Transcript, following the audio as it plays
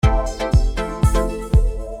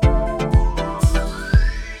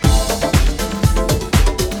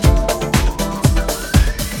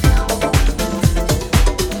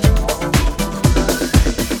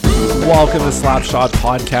welcome to Slapshot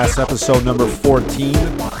Podcast, episode number 14.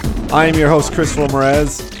 I am your host, Chris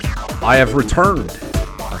Ramirez. I have returned.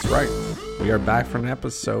 That's right. We are back for an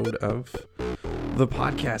episode of the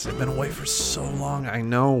podcast. I've been away for so long. I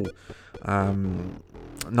know.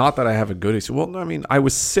 Not that I have a good excuse. Well, I mean, I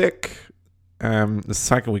was sick the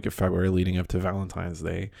second week of February leading up to Valentine's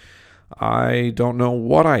Day. I don't know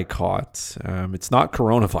what I caught. It's not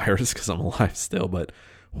coronavirus because I'm alive still, but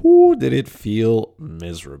did it feel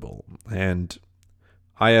miserable. And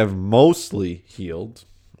I have mostly healed.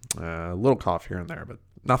 A little cough here and there, but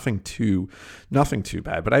nothing too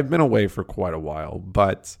bad. But I've been away for quite a while.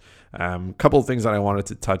 But a couple of things that I wanted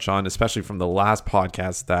to touch on, especially from the last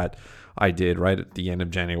podcast that I did right at the end of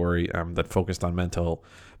January, that focused on mental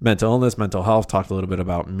illness, mental health, talked a little bit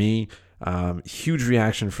about me. Huge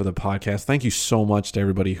reaction for the podcast. Thank you so much to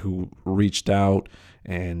everybody who reached out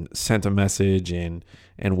and sent a message and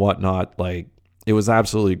whatnot. Like, it was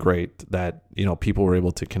absolutely great that, people were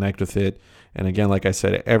able to connect with it. And again, like I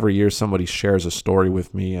said, every year somebody shares a story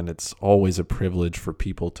with me, and it's always a privilege for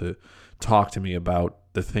people to talk to me about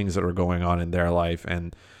the things that are going on in their life.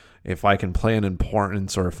 And if I can play an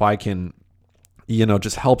importance, or if I can,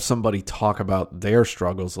 just help somebody talk about their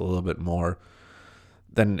struggles a little bit more,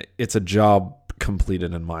 then it's a job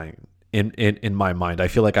completed in my mind. I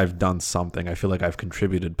feel like I've done something. I feel like I've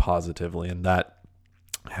contributed positively, and that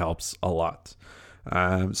helps a lot.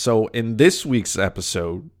 So in this week's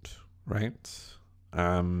episode, right,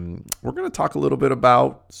 we're going to talk a little bit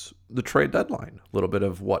about the trade deadline, a little bit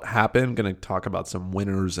of what happened. Going to talk about some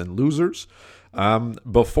winners and losers.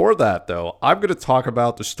 Before that, though, I'm going to talk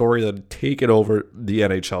about the story that taken over the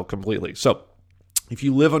NHL completely. So if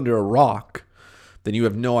you live under a rock, then you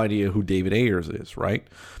have no idea who David Ayers is, right?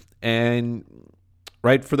 And,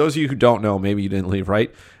 right, for those of you who don't know, maybe you didn't leave,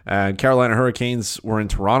 right? Carolina Hurricanes were in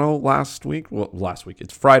Toronto last week. Well, last week.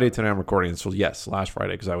 It's Friday today I'm recording. So, yes, last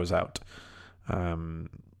Friday because I was out. I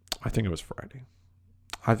think it was Friday.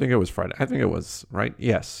 I think it was, right?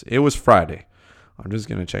 Yes, it was Friday. I'm just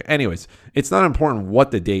going to check. Anyways, it's not important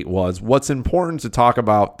what the date was. What's important to talk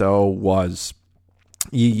about, though, was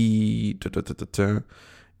it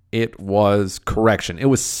was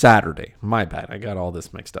Saturday. My bad. I got all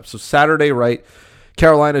this mixed up. So Saturday, right?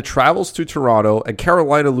 Carolina travels to Toronto, and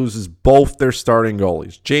Carolina loses both their starting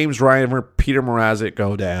goalies. James Reimer, Peter Mrazek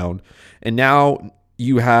go down, and now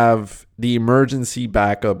you have the emergency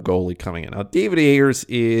backup goalie coming in. Now, David Ayers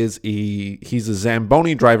he's a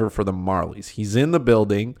Zamboni driver for the Marlies. He's in the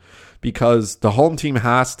building because the home team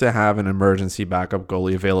has to have an emergency backup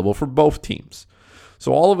goalie available for both teams.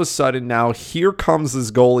 So all of a sudden now, here comes this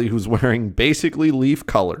goalie who's wearing basically Leaf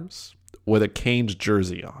colors with a Canes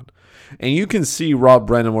jersey on. And you can see Rob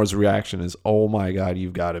Brennanmore's reaction is, oh my God,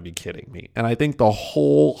 you've got to be kidding me. And I think the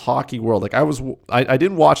whole hockey world, like I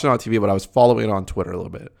didn't watch it on TV, but I was following it on Twitter a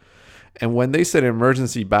little bit. And when they said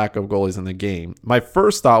emergency backup goalies in the game, my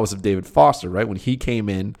first thought was of David Foster, right? When he came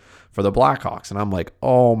in for the Blackhawks. And I'm like,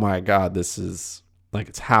 oh my God, this is like,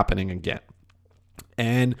 it's happening again.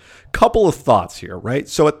 And a couple of thoughts here, right?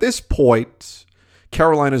 So at this point,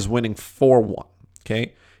 Carolina's winning 4-1,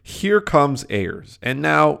 okay? Here comes Ayers. And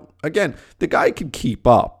now, again, the guy can keep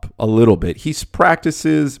up a little bit. He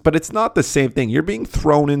practices, but it's not the same thing. You're being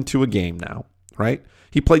thrown into a game now, right?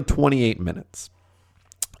 He played 28 minutes.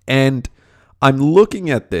 And I'm looking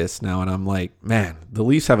at this now, and I'm like, man, the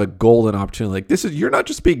Leafs have a golden opportunity. Like, you're not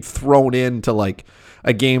just being thrown into, like,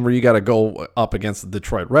 a game where you got to go up against the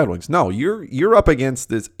Detroit Red Wings. No, you're up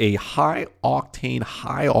against a high-octane,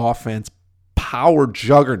 high-offense power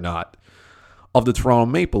juggernaut of the Toronto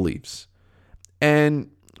Maple Leafs. And,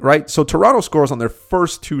 right, so Toronto scores on their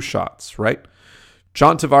first two shots, right?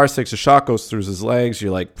 John Tavares takes a shot, goes through his legs.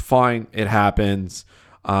 You're like, fine, it happens.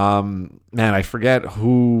 Man, I forget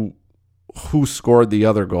who scored the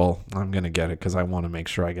other goal. I'm going to get it because I want to make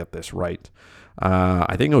sure I get this right.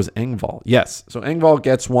 I think it was Engvall. Yes. So Engvall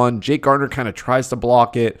gets one. Jake Gardiner kind of tries to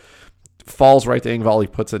block it. Falls right to Engvall. He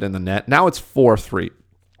puts it in the net. Now it's 4-3.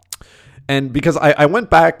 And because I went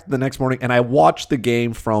back the next morning and I watched the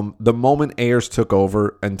game from the moment Ayers took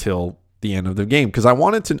over until the end of the game because I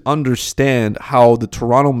wanted to understand how the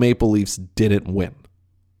Toronto Maple Leafs didn't win.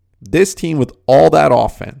 This team with all that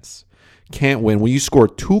offense can't win when you score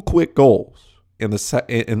two quick goals in the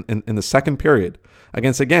second period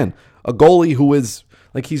against, again, a goalie who is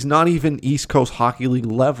like, he's not even East Coast Hockey League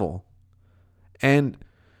level. And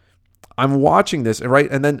I'm watching this,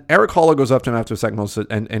 right? And then Eric Haula goes up to him after a second goal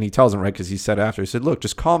and he tells him, right, because he said after, he said, look,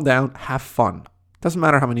 just calm down, have fun. Doesn't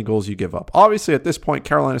matter how many goals you give up. Obviously, at this point,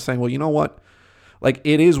 Carolina's saying, well, you know what? Like,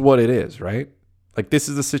 it is what it is, right? Like, this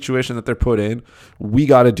is the situation that they're put in. We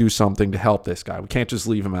got to do something to help this guy. We can't just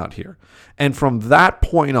leave him out here. And from that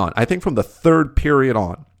point on, I think from the third period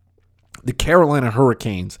on, the Carolina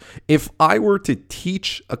Hurricanes, if I were to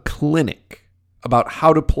teach a clinic about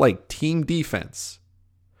how to play team defense,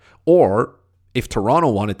 or if Toronto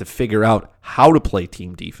wanted to figure out how to play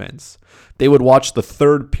team defense, they would watch the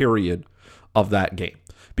third period of that game,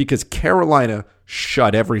 because Carolina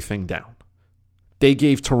shut everything down. They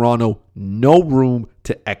gave Toronto no room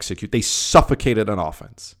to execute. They suffocated on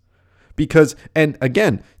offense. Because, and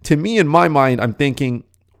again, to me, in my mind, I'm thinking,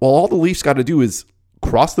 well, all the Leafs got to do is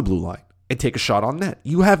cross the blue line and take a shot on net.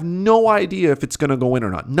 You have no idea if it's going to go in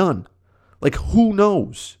or not. None. Like, who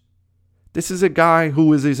knows? This is a guy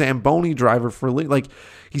who is a Zamboni driver for, like,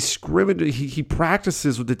 he scrimmaged, he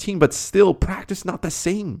practices with the team, but still practice not the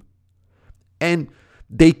same. And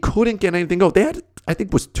they couldn't get anything going. They had, I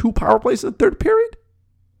think, was 2 power plays in the third period.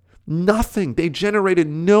 Nothing. They generated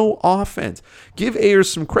no offense. Give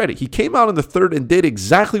Ayers some credit. He came out in the third and did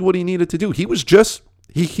exactly what he needed to do. He was just,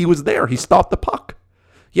 he was there. He stopped the puck.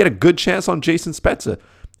 He had a good chance on Jason Spezza.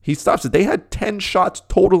 He stops it. They had 10 shots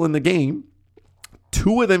total in the game.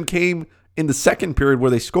 2 of them came in the second period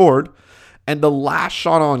where they scored. And the last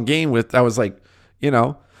shot on game that was like,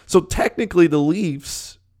 So technically the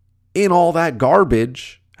Leafs, in all that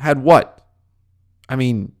garbage, had what? I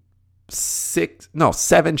mean,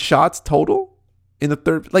 7 shots total in the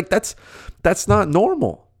third. Like, that's not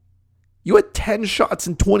normal. You had 10 shots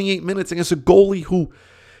in 28 minutes against a goalie who,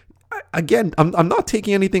 again, I'm not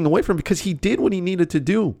taking anything away from him, because he did what he needed to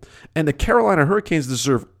do. And the Carolina Hurricanes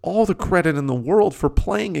deserve all the credit in the world for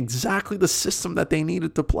playing exactly the system that they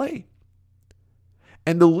needed to play.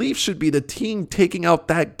 And the Leafs should be the team taking out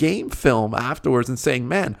that game film afterwards and saying,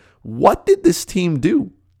 man, what did this team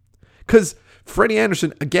do? Because Freddie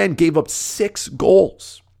Anderson, again, gave up 6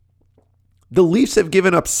 goals. The Leafs have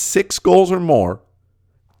given up 6 goals or more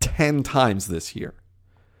 10 times this year.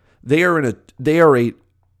 They're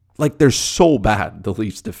so bad, the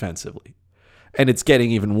Leafs defensively. And it's getting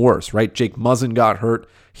even worse, right? Jake Muzzin got hurt.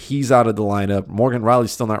 He's out of the lineup. Morgan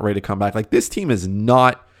Riley's still not ready to come back. Like, this team is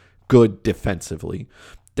not good defensively.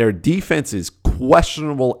 Their defense is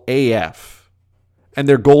questionable AF. And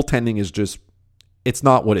their goaltending is just, it's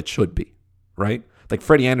not what it should be, right? Like,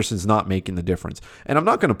 Freddie Anderson's not making the difference. And I'm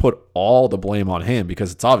not going to put all the blame on him,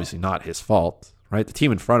 because it's obviously not his fault, right? The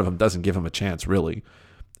team in front of him doesn't give him a chance, really.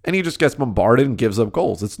 And he just gets bombarded and gives up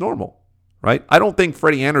goals. It's normal, right? I don't think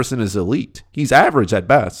Freddie Anderson is elite. He's average at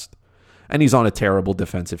best. And he's on a terrible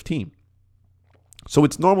defensive team. So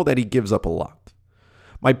it's normal that he gives up a lot.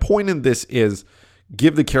 My point in this is,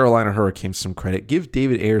 give the Carolina Hurricanes some credit. Give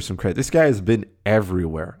David Ayers some credit. This guy has been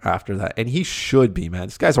everywhere after that. And he should be, man.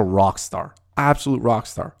 This guy's a rock star. Absolute rock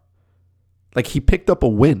star. Like, he picked up a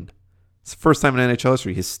win. It's the first time in NHL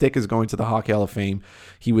history. His stick is going to the Hockey Hall of Fame.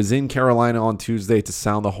 He was in Carolina on Tuesday to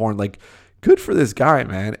sound the horn. Like, good for this guy,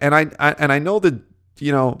 man. And I know that,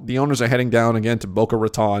 the owners are heading down again to Boca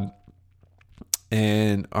Raton.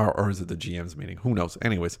 And or is it the GM's meeting? Who knows?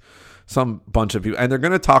 Anyways, some bunch of people. And they're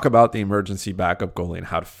going to talk about the emergency backup goalie and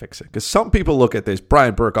how to fix it. Because some people look at this,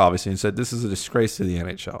 Brian Burke obviously, and said, this is a disgrace to the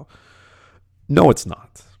NHL. No, it's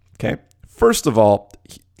not. Okay? First of all,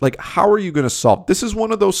 like, how are you going to solve? This is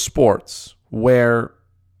one of those sports where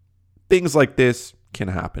things like this can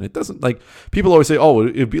happen. It doesn't, like, people always say, oh,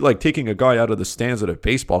 it'd be like taking a guy out of the stands at a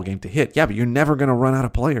baseball game to hit. Yeah, but you're never going to run out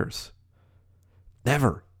of players.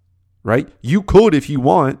 Never. Right? You could, if you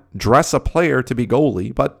want, dress a player to be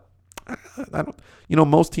goalie, but I don't,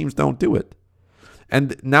 most teams don't do it.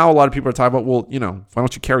 And now a lot of people are talking about, well, why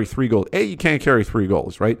don't you carry 3 goals? A, you can't carry 3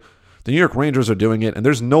 goals, right? The New York Rangers are doing it, and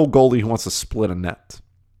there's no goalie who wants to split a net,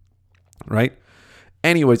 right?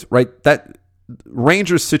 Anyways, right, that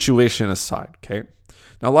Rangers situation aside, okay?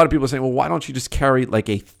 Now, a lot of people are saying, well, why don't you just carry like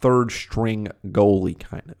a third string goalie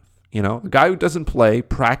kind of? A guy who doesn't play,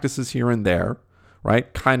 practices here and there,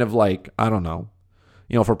 right? Kind of like, I don't know,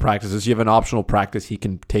 for practices, you have an optional practice, he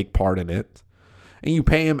can take part in it. And you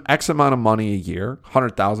pay him X amount of money a year,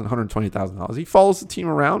 $100,000, $120,000. He follows the team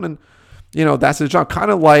around, and, that's his job.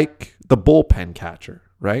 Kind of like the bullpen catcher,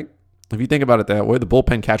 right? If you think about it that way, the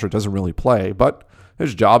bullpen catcher doesn't really play, but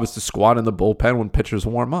his job is to squat in the bullpen when pitchers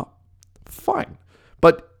warm up. Fine.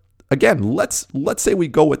 But again, let's say we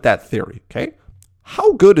go with that theory, okay?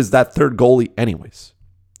 How good is that third goalie anyways?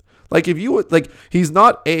 Like, if you would, like, he's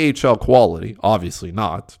not AHL quality, obviously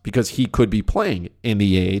not, because he could be playing in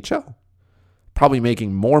the AHL. Probably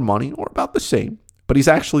making more money or about the same, but he's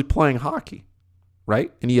actually playing hockey,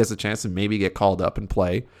 right? And he has a chance to maybe get called up and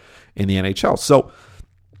play in the NHL. So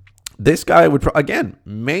This guy would, again,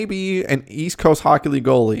 maybe an East Coast Hockey League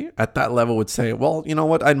goalie at that level would say, well, you know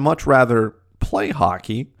what? I'd much rather play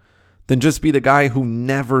hockey than just be the guy who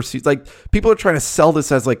never sees. Like, people are trying to sell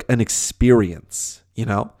this as like an experience, you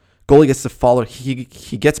know? Goalie gets to follow. He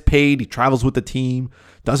gets paid. He travels with the team.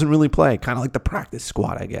 Doesn't really play. Kind of like the practice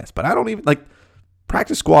squad, I guess. But I don't even, like,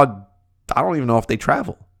 practice squad, I don't even know if they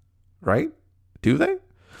travel, right? Do they?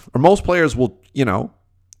 Or most players will, you know,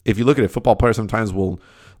 if you look at it, football players sometimes will,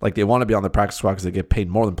 like, they want to be on the practice squad because they get paid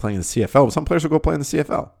more than playing in the CFL. But some players will go play in the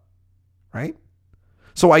CFL, right?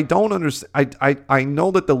 So I don't understand. I know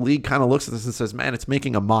that the league kind of looks at this and says, man, it's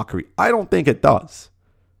making a mockery. I don't think it does.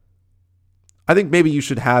 I think maybe you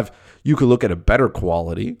could look at a better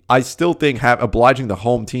quality. I still think obliging the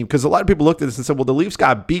home team, because a lot of people looked at this and said, well, the Leafs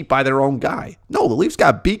got beat by their own guy. No, the Leafs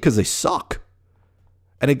got beat because they suck.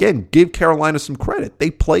 And again, give Carolina some credit. They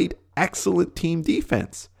played excellent team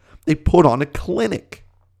defense. They put on a clinic.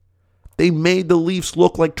 They made the Leafs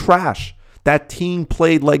look like trash. That team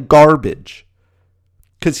played like garbage.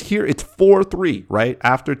 Because here it's 4-3, right?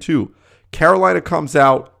 After 2. Carolina comes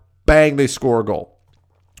out, bang, they score a goal.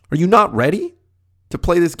 Are you not ready to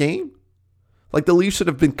play this game? Like, the Leafs should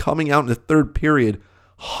have been coming out in the third period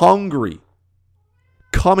hungry.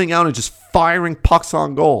 Coming out and just firing pucks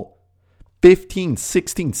on goal. 15,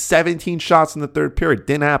 16, 17 shots in the third period.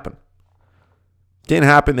 Didn't happen. Didn't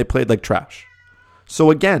happen. They played like trash.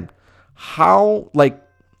 So again, how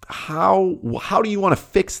do you want to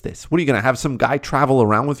fix this? What are you going to have some guy travel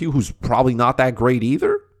around with you who's probably not that great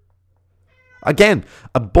either? Again,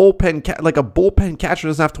 a bullpen catcher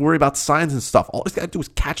doesn't have to worry about signs and stuff. All he's got to do is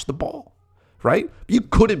catch the ball, right? You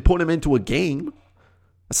couldn't put him into a game.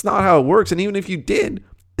 That's not how it works. And even if you did,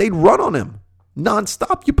 they'd run on him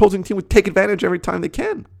nonstop. The opposing team would take advantage every time they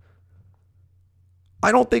can.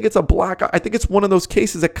 I don't think it's a black eye. I think it's one of those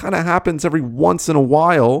cases that kind of happens every once in a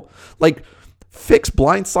while. Like, fix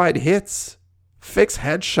blindside hits. Fix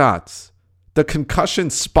headshots. The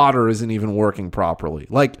concussion spotter isn't even working properly.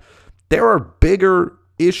 Like, there are bigger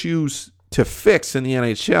issues to fix in the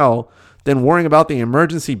NHL than worrying about the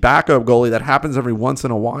emergency backup goalie that happens every once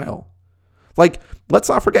in a while. Like, let's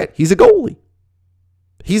not forget, he's a goalie.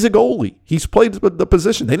 He's a goalie. He's played the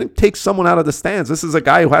position. They didn't take someone out of the stands. This is a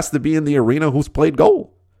guy who has to be in the arena who's played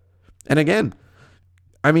goal. And again,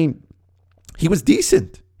 I mean, he was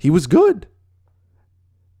decent. He was good.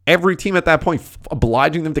 Every team at that point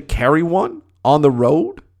obliging them to carry one on the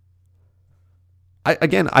road. I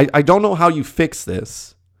don't know how you fix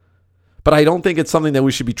this, but I don't think it's something that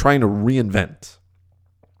we should be trying to reinvent.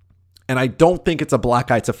 And I don't think it's a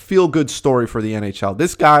black eye. It's a feel-good story for the NHL.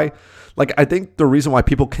 This guy, like, I think the reason why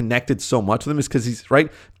people connected so much with him is because he's,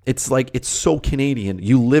 right, it's like, it's so Canadian.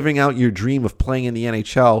 You living out your dream of playing in the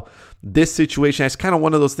NHL. This situation, it's kind of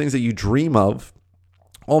one of those things that you dream of.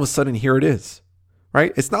 All of a sudden, here it is,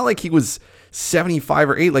 right? It's not like he was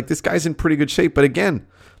 75 or 8. Like, this guy's in pretty good shape. But again,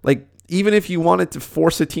 like, even if you wanted to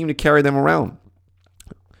force a team to carry them around,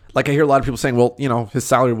 like, I hear a lot of people saying, well, you know, his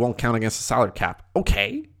salary won't count against the salary cap.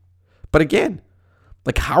 Okay. But again,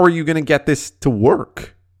 like, how are you going to get this to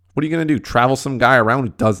work? What are you going to do? Travel some guy around who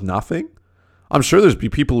does nothing? I'm sure there's be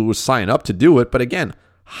people who would sign up to do it. But again,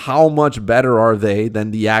 how much better are they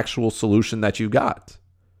than the actual solution that you got?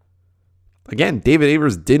 Again, David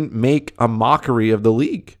Avers didn't make a mockery of the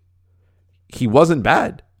league. He wasn't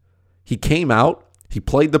bad. He came out. He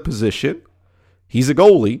played the position. He's a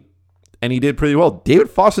goalie, and he did pretty well. David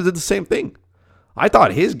Foster did the same thing. I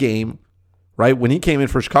thought his game, right, when he came in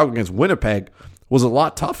for Chicago against Winnipeg, was a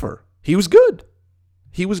lot tougher. He was good.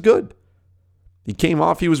 He was good. He came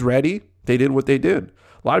off. He was ready. They did what they did.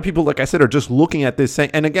 A lot of people, like I said, are just looking at this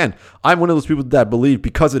saying, and again, I'm one of those people that believe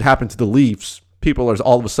because it happened to the Leafs, people are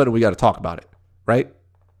all of a sudden, we got to talk about it, right?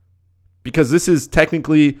 Because this is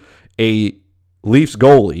technically a Leafs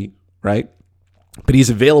goalie, right? But he's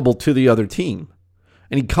available to the other team.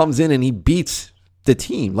 And he comes in and he beats the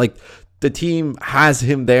team. Like, the team has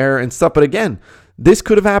him there and stuff. But again, this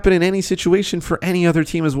could have happened in any situation for any other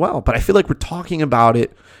team as well. But I feel like we're talking about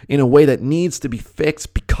it in a way that needs to be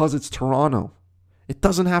fixed because it's Toronto. It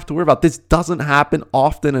doesn't have to worry about. This doesn't happen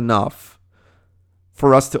often enough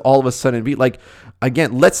for us to all of a sudden be like,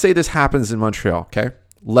 again, let's say this happens in Montreal, okay?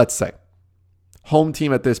 Let's say. Home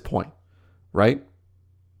team at this point, right?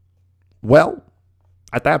 Well,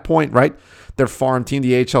 at that point, right, their farm team,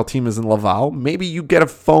 the AHL team is in Laval. Maybe you get a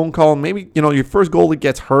phone call. Maybe, you know, your first goalie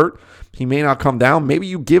gets hurt. He may not come down. Maybe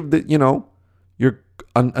you give the, you know,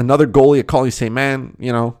 another goalie a call. You say, man,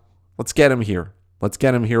 you know, let's get him here. Let's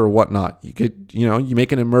get him here or whatnot. You could, you know, you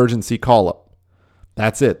make an emergency call up.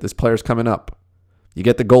 That's it. This player's coming up. You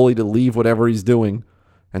get the goalie to leave whatever he's doing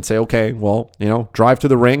and say, okay, well, drive to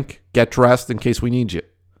the rink, get dressed in case we need you.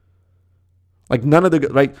 Like none of the,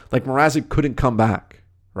 like Mrazek couldn't come back,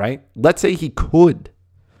 right? Let's say he could,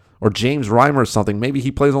 or James Reimer or something. Maybe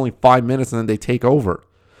he plays only 5 minutes and then they take over.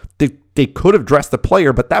 They could have dressed the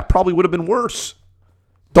player, but that probably would have been worse.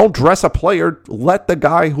 Don't dress a player. Let the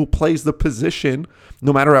guy who plays the position,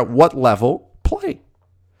 no matter at what level, play.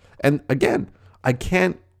 And again, I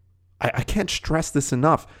can't stress this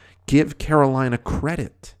enough. Give Carolina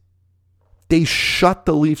credit. They shut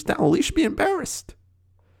the Leafs down. The Leafs should be embarrassed.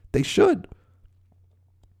 They should.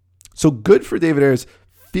 So good for David Ayres.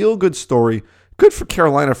 Feel good story. Good for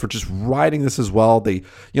Carolina for just riding this as well. They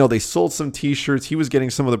sold some t-shirts. He was getting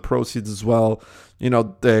some of the proceeds as well.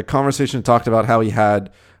 The conversation talked about how he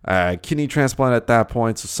had a kidney transplant at that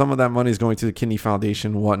point. So some of that money is going to the Kidney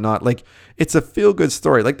Foundation and whatnot. Like, it's a feel-good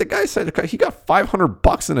story. Like, the guy said he got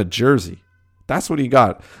 $500 in a jersey. That's what he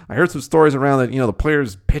got. I heard some stories around that, the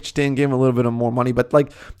players pitched in, gave him a little bit of more money. But,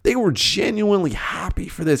 like, they were genuinely happy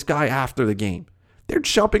for this guy after the game. They're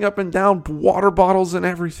jumping up and down, water bottles and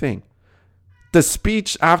everything. The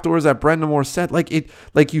speech afterwards that Brendan Moore said,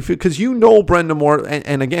 you feel, because Brendan Moore,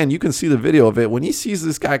 and again, you can see the video of it. When he sees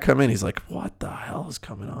this guy come in, he's like, what the hell is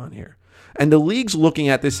coming on here? And the league's looking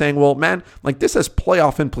at this saying, well, man, like, this has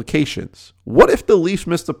playoff implications. What if the Leafs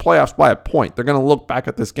miss the playoffs by a point? They're going to look back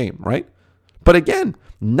at this game, right? But again,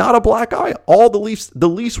 not a black eye. All the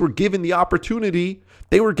Leafs were given the opportunity.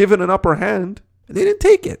 They were given an upper hand, and they didn't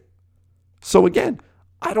take it. So again,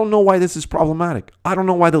 I don't know why this is problematic. I don't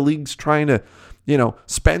know why the league's trying to,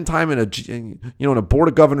 spend time in a board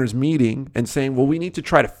of governors meeting and saying, well, we need to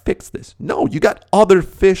try to fix this. No, you got other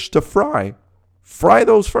fish to fry. Fry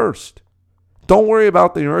those first. Don't worry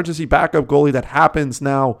about the emergency backup goalie that happens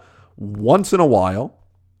now once in a while,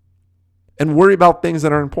 and worry about things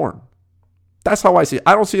that are important. That's how I see it.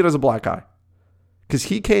 I don't see it as a black eye. Because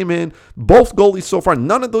he came in, both goalies so far,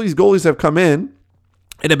 none of these goalies have come in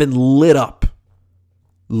and have been lit up.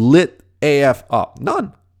 Lit AF up.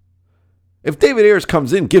 None. If David Ayres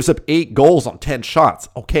comes in, gives up 8 goals on 10 shots,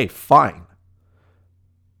 okay, fine.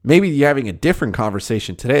 Maybe you're having a different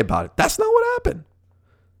conversation today about it. That's not what happened.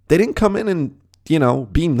 They didn't come in and,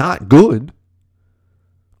 be not good.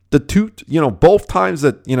 The two, both times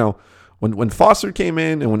that, when Foster came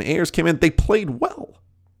in and when Ayres came in, they played well.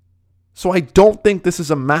 So I don't think this is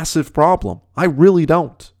a massive problem. I really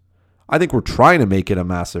don't. I think we're trying to make it a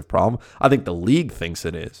massive problem. I think the league thinks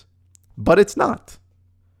it is, but it's not.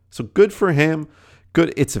 So good for him.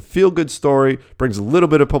 Good. It's a feel-good story. Brings a little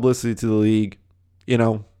bit of publicity to the league.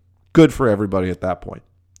 Good for everybody at that point.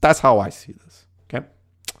 That's how I see this. Okay.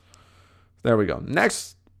 There we go.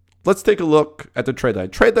 Next, let's take a look at the trade deadline.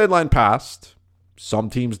 Trade deadline passed. Some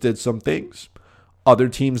teams did some things. Other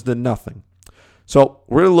teams did nothing. So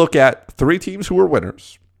we're going to look at 3 teams who were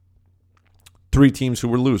winners, 3 teams who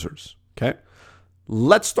were losers. Okay.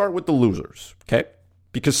 Let's start with the losers. Okay.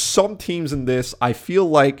 Because some teams in this, I feel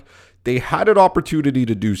like they had an opportunity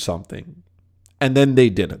to do something and then they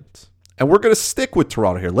didn't. And we're going to stick with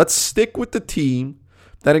Toronto here. Let's stick with the team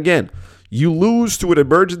that, again, you lose to an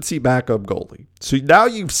emergency backup goalie. So now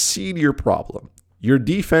you've seen your problem. Your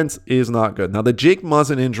defense is not good. Now, the Jake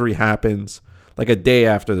Muzzin injury happens like a day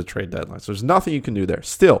after the trade deadline. So there's nothing you can do there.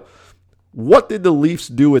 Still, what did the Leafs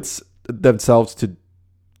do themselves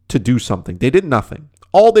to do something? They did nothing.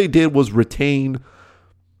 All they did was retain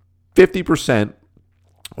 50%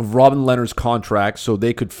 of Robin Leonard's contract so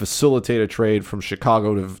they could facilitate a trade from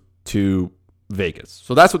Chicago to Vegas.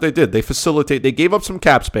 So that's what they did. They gave up some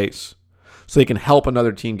cap space so they can help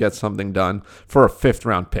another team get something done for a 5th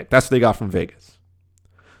round pick. That's what they got from Vegas.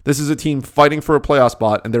 This is a team fighting for a playoff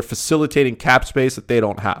spot, and they're facilitating cap space that they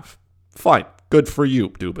don't have. Fine. Good for you,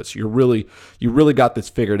 Dubas. You really got this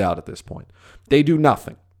figured out at this point. They do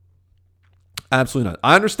nothing. Absolutely not.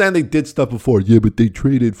 I understand they did stuff before. Yeah, but they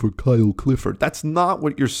traded for Kyle Clifford. That's not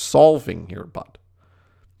what you're solving here, bud.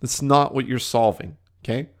 That's not what you're solving,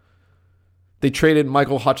 okay? They traded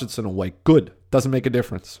Michael Hutchinson away. Good. Doesn't make a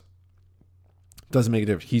difference. Doesn't make a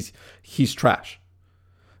difference. He's trash.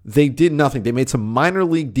 They did nothing. They made some minor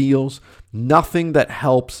league deals. Nothing that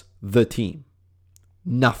helps the team.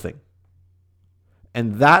 Nothing.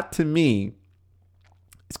 And that, to me,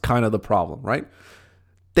 is kind of the problem, right?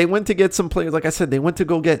 They went to get some players. Like I said, they went to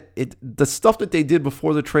go get it. The stuff that they did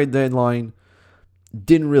before the trade deadline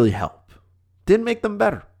didn't really help. Didn't make them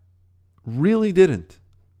better. Really didn't.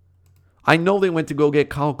 I know they went to go get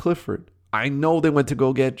Kyle Clifford. I know they went to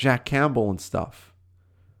go get Jack Campbell and stuff.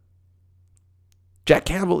 Jack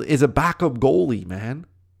Campbell is a backup goalie, man.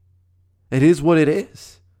 It is what it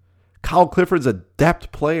is. Kyle Clifford's a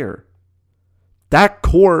depth player. That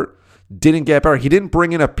core, didn't get better. He didn't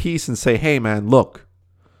bring in a piece and say, hey, man, look.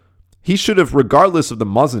 He should have, regardless of the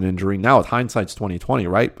Muzzin injury, now with hindsight's 2020,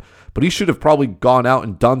 right? But he should have probably gone out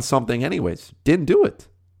and done something anyways. Didn't do it.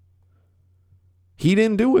 He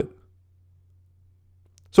didn't do it.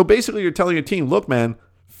 So basically you're telling your team, look, man,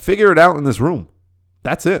 figure it out in this room.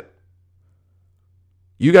 That's it.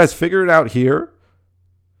 You guys figure it out here.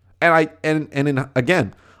 And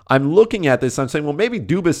again, I'm looking at this, I'm saying, well, maybe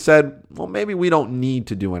Dubas said, well, maybe we don't need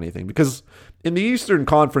to do anything. Because in the Eastern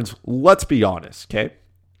Conference, let's be honest, okay?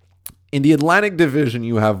 In the Atlantic Division,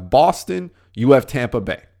 you have Boston, you have Tampa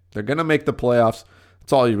Bay. They're going to make the playoffs.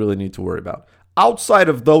 That's all you really need to worry about. Outside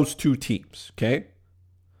of those two teams, okay?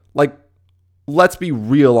 Like, let's be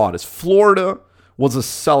real honest. Florida was a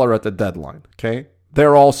seller at the deadline, okay?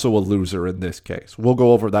 They're also a loser in this case. We'll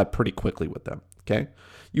go over that pretty quickly with them, okay?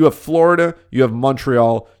 You have Florida, you have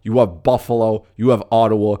Montreal, you have Buffalo, you have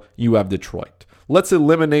Ottawa, you have Detroit. Let's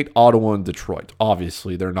eliminate Ottawa and Detroit.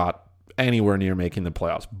 Obviously, they're not anywhere near making the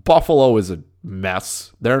playoffs. Buffalo is a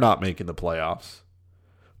mess. They're not making the playoffs.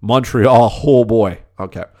 Montreal, oh boy.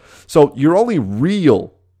 Okay. So your only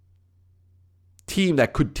real team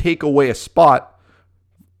that could take away a spot,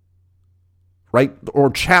 right, or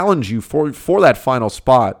challenge you for that final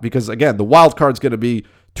spot, because again, the wild card's going to be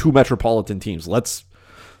two metropolitan teams. Let's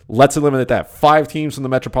eliminate that. 5 teams from the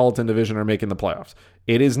Metropolitan Division are making the playoffs.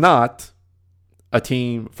 It is not a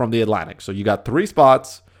team from the Atlantic. So you got 3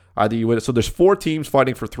 spots. Either you win it. So there's 4 teams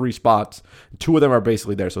fighting for 3 spots. 2 of them are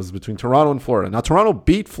basically there. So it's between Toronto and Florida. Now, Toronto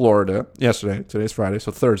beat Florida yesterday. Today's Friday,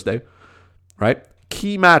 so Thursday, right?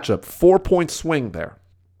 Key matchup, 4-point swing there.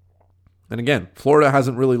 And again, Florida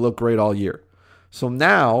hasn't really looked great all year. So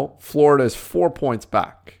now Florida is 4 points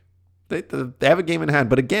back. They have a game in hand.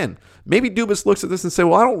 But again, maybe Dubas looks at this and say,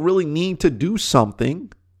 well, I don't really need to do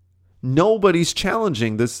something. Nobody's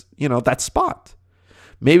challenging this, that spot.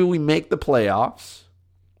 Maybe we make the playoffs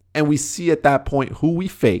and we see at that point who we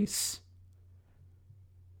face,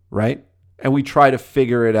 right? And we try to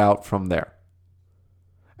figure it out from there.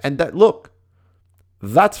 And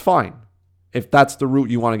that's fine if that's the route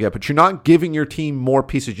you want to get. But you're not giving your team more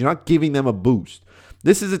pieces. You're not giving them a boost.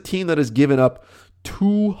 This is a team that has given up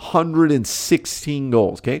 216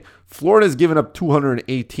 goals, okay? Florida has given up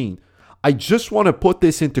 218. I just want to put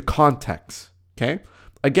this into context, okay?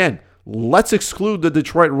 Again, let's exclude the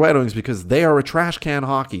Detroit Red Wings because they are a trash can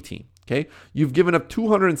hockey team, okay? You've given up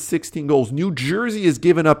 216 goals. New Jersey has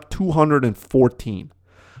given up 214.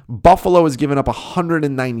 Buffalo has given up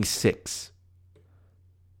 196,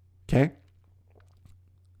 okay?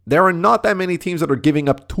 There are not that many teams that are giving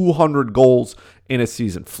up 200 goals in a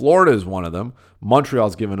season. Florida is one of them.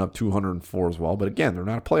 Montreal's given up 204 as well. But again, they're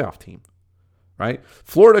not a playoff team, right?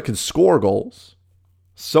 Florida can score goals.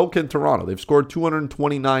 So can Toronto. They've scored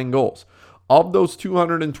 229 goals. Of those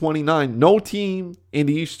 229, no team in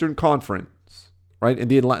the Eastern Conference, right? In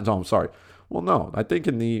the Atlantic, I'm sorry. Well, no, I think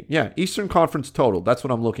in the, Eastern Conference total. That's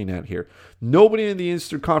what I'm looking at here. Nobody in the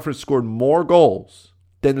Eastern Conference scored more goals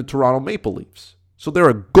than the Toronto Maple Leafs. So they're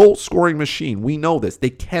a goal-scoring machine. We know this.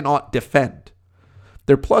 They cannot defend.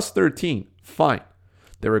 They're plus 13. Fine.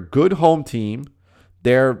 They're a good home team.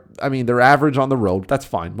 They're average on the road. That's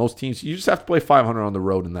fine. Most teams, you just have to play 500 on the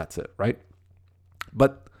road and that's it, right?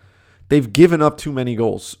 But they've given up too many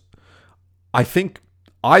goals. I think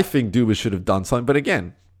Dubas should have done something. But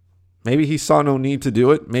again, maybe he saw no need to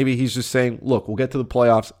do it. Maybe he's just saying, look, we'll get to the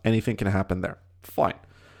playoffs. Anything can happen there. Fine.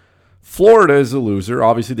 Florida is a loser.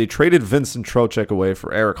 Obviously, they traded Vincent Trocheck away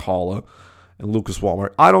for Eric Haula and Lucas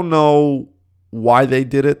Walmart. I don't know why they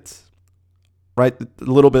did it, right? A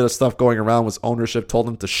little bit of stuff going around was ownership told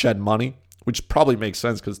them to shed money, which probably makes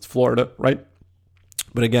sense because it's Florida, right?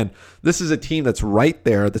 But again, this is a team that's right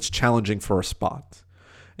there that's challenging for a spot.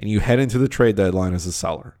 And you head into the trade deadline as a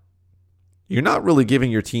seller. You're not really giving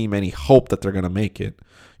your team any hope that they're going to make it.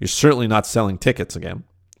 You're certainly not selling tickets again.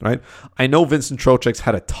 Right? I know Vincent Trocheck's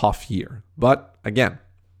had a tough year, but again,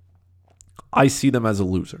 I see them as a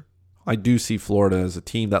loser. I do see Florida as a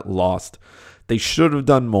team that lost. They should have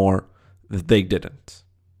done more. They didn't.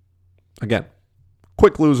 Again,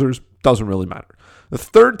 quick losers, doesn't really matter. The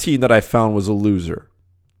third team that I found was a loser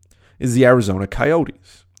is the Arizona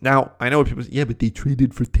Coyotes. Now, I know what people say, but they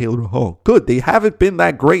traded for Taylor Hall. Good, they haven't been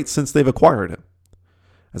that great since they've acquired him.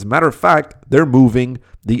 As a matter of fact, they're moving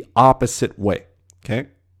the opposite way, okay?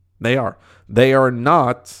 They are. They are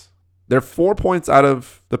not. They're 4 points out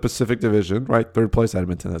of the Pacific Division, right? Third place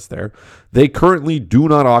Edmonton is there. They currently do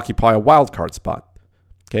not occupy a wild card spot.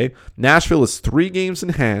 Okay. Nashville is 3 games in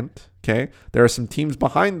hand. Okay. There are some teams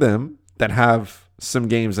behind them that have some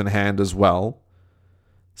games in hand as well.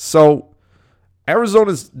 So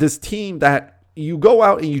Arizona's this team that, you go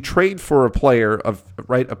out and you trade for a player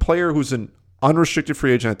a player who's an unrestricted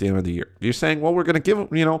free agent at the end of the year. You're saying, well, we're going to give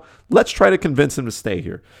him, let's try to convince him to stay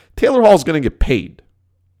here. Taylor Hall's going to get paid.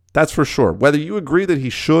 That's for sure. Whether you agree that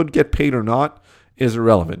he should get paid or not is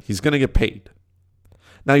irrelevant. He's going to get paid.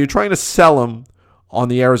 Now, you're trying to sell him on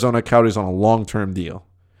the Arizona Coyotes on a long-term deal.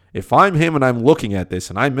 If I'm him and I'm looking at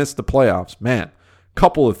this and I miss the playoffs, man,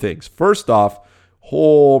 couple of things. First off,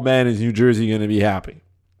 oh man, is New Jersey going to be happy?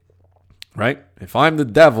 Right? If I'm the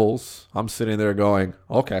Devils, I'm sitting there going,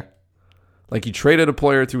 okay. Like, you traded a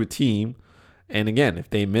player to a team, and again, if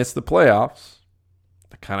they miss the playoffs,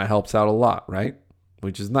 that kind of helps out a lot, right?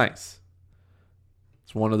 Which is nice.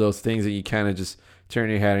 It's one of those things that you kind of just turn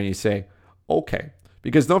your head and you say, okay.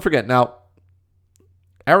 Because don't forget, now,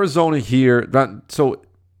 Arizona here, so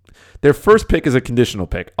their first pick is a conditional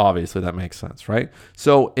pick. Obviously, that makes sense, right?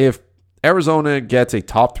 So if Arizona gets a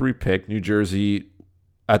top 3 pick, New Jersey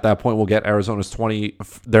at that point will get Arizona's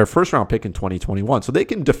their first round pick in 2021. So they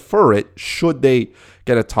can defer it should they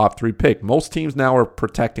get a top 3 pick. Most teams now are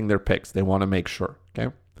protecting their picks. They want to make sure,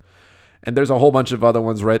 okay? And there's a whole bunch of other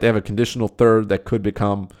ones, right? They have a conditional third that could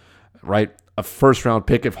become, right, a first round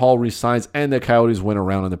pick if Hall resigns and the Coyotes win a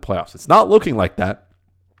round in the playoffs. It's not looking like that,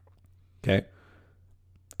 okay?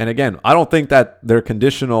 And again, I don't think that their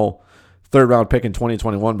conditional third round pick in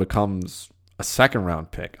 2021 becomes a second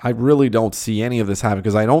round pick. I really don't see any of this happening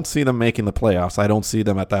because I don't see them making the playoffs. I don't see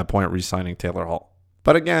them at that point re-signing Taylor Hall.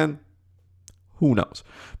 But again, who knows?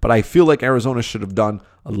 But I feel like Arizona should have done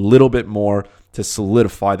a little bit more to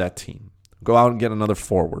solidify that team. Go out and get another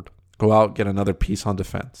forward. Go out and get another piece on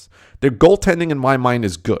defense. Their goaltending in my mind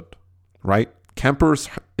is good, right? Kemper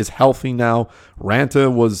is healthy now.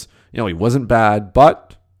 Ranta was, he wasn't bad.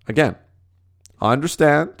 But again, I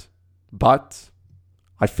understand, but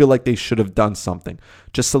I feel like they should have done something.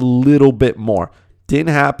 Just a little bit more. Didn't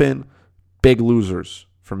happen. Big losers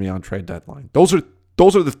for me on trade deadline. Those are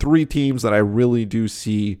the 3 teams that I really do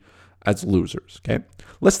see as losers. Okay.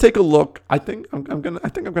 Let's take a look. I think I'm gonna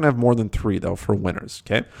have more than 3 though for winners.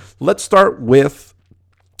 Okay. Let's start with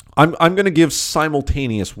I'm gonna give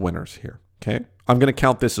simultaneous winners here. Okay. I'm gonna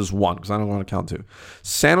count this as 1 because I don't want to count 2.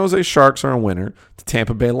 San Jose Sharks are a winner. The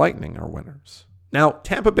Tampa Bay Lightning are winners. Now,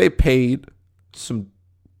 Tampa Bay paid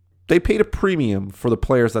a premium for the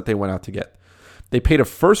players that they went out to get. They paid a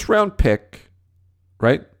first round pick,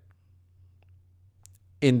 right?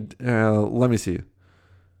 Let me see.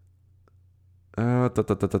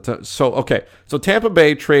 So Tampa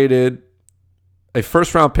Bay traded a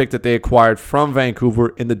first round pick that they acquired from Vancouver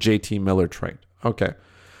in the JT Miller trade. Okay.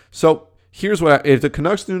 So here's if the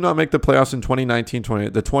Canucks do not make the playoffs in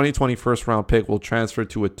 2019-20, the 2020 first round pick will transfer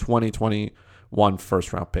to a 2021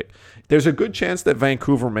 first round pick. There's a good chance that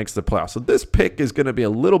Vancouver makes the playoffs. So this pick is going to be a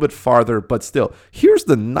little bit farther, but still. Here's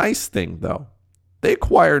the nice thing, though. They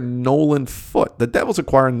acquired Nolan Foote. The Devils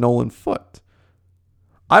acquired Nolan Foote.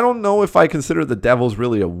 I don't know if I consider the Devils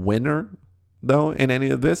really a winner, though, in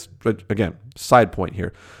any of this. But again, side point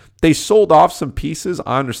here. They sold off some pieces.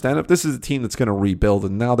 I understand it. This is a team that's going to rebuild,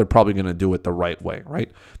 and now they're probably going to do it the right way, right?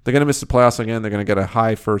 They're going to miss the playoffs again. They're going to get a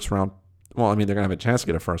high first round. Well, they're going to have a chance to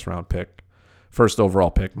get a first round pick. First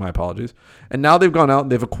overall pick, my apologies. And now they've gone out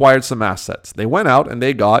and they've acquired some assets. They went out and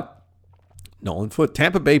they got Nolan Foote.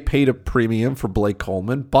 Tampa Bay paid a premium for Blake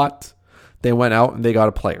Coleman, but they went out and they got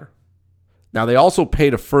a player. Now, they also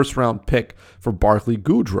paid a first-round pick for Barclay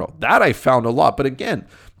Goodrow. That I found a lot. But again,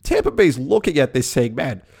 Tampa Bay's looking at this saying,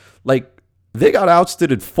 man, they got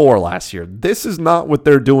outstood at 4 last year. This is not what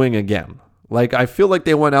they're doing again. I feel like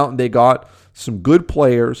they went out and they got some good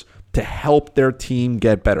players to help their team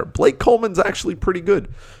get better. Blake Coleman's actually pretty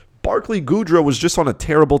good. Barclay Goodrow was just on a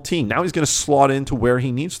terrible team. Now he's going to slot into where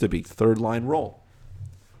he needs to be, third-line role.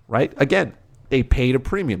 Right? Again, they paid a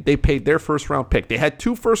premium. They paid their first-round pick. They had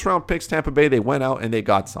 2 first-round picks, Tampa Bay. They went out and they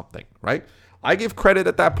got something, right? I give credit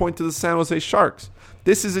at that point to the San Jose Sharks.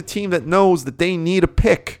 This is a team that knows that they need a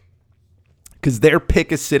pick because their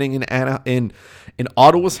pick is sitting in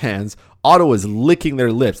Ottawa's hands. Ottawa's licking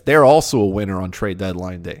their lips. They're also a winner on trade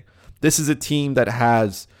deadline day. This is a team that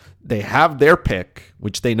have their pick,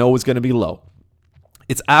 which they know is going to be low.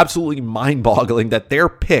 It's absolutely mind-boggling that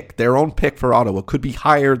their own pick for Ottawa could be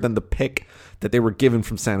higher than the pick that they were given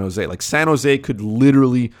from San Jose. San Jose could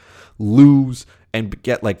literally lose and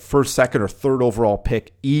get first, second, or third overall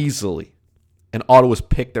pick easily. And Ottawa's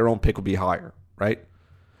pick, their own pick, would be higher, right?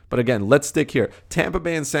 But again, let's stick here. Tampa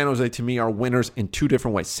Bay and San Jose, to me, are winners in 2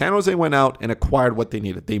 different ways. San Jose went out and acquired what they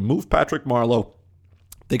needed. They moved Patrick Marleau.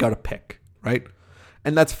 They got a pick, right?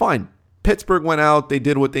 And that's fine. Pittsburgh went out. They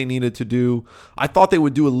did what they needed to do. I thought they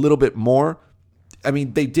would do a little bit more.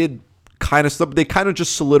 They did kind of stuff. They kind of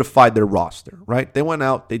just solidified their roster, right? They went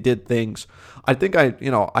out, they did things. I think I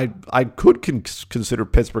could consider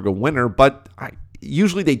Pittsburgh a winner, but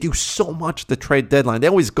usually they do so much at the trade deadline. They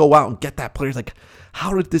always go out and get that player. Like,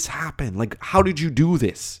 how did this happen? Like, how did you do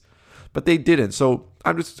this? But they didn't. So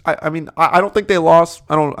I don't think they lost.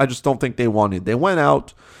 I just don't think they won it. They went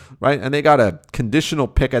out, right, and they got a conditional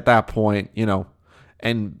pick at that point,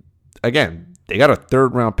 and again, they got a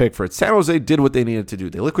 3rd-round pick for it. San Jose did what they needed to do.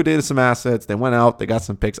 They liquidated some assets. They went out. They got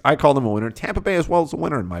some picks. I call them a winner. Tampa Bay as well is a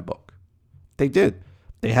winner in my book. They did.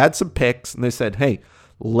 They had some picks, and they said, hey,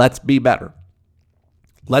 let's be better.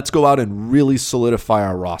 Let's go out and really solidify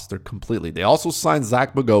our roster completely. They also signed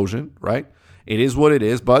Zach Bogosian, right? It is what it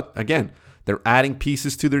is, but again, they're adding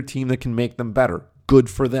pieces to their team that can make them better. Good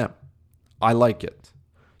for them. I like it.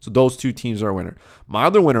 So those 2 teams are a winner. My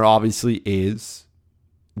other winner, obviously, is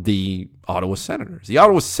the Ottawa Senators. The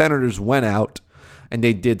Ottawa Senators went out and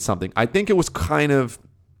they did something. I think it was kind of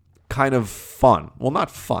fun. Well, not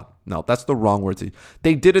fun. No, that's the wrong word.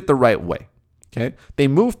 They did it the right way. Okay? They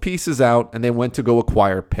moved pieces out and they went to go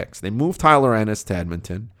acquire picks. They moved Tyler Ennis to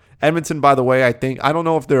Edmonton. Edmonton, by the way, I don't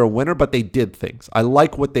know if they're a winner, but they did things. I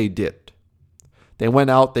like what they did. They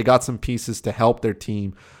went out, they got some pieces to help their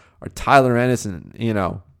team. Are Tyler Ennis and,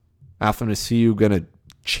 Athanasiou going to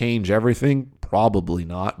change everything? Probably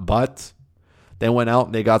not, but they went out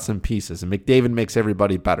and they got some pieces, and McDavid makes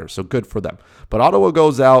everybody better, so good for them. But Ottawa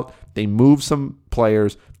goes out, they move some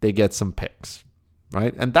players, they get some picks,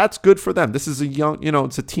 right? And that's good for them. This is a young,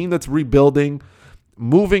 it's a team that's rebuilding.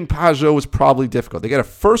 Moving Pajot is probably difficult. They get a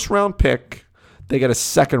 1st-round pick, they get a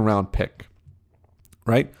 2nd-round pick,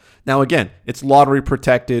 right? Now, again, it's lottery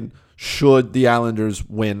protected should the Islanders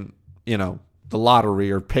win, the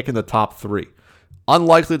lottery or pick in the top 3.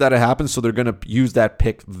 Unlikely that it happens, so they're going to use that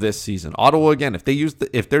pick this season. Ottawa, again,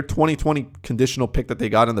 if their 2020 conditional pick that they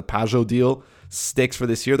got in the Pajot deal sticks for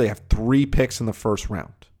this year, they have 3 picks in the 1st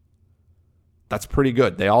round. That's pretty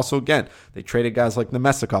good. They also, again, they traded guys like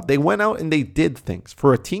Nemestikov. They went out and they did things.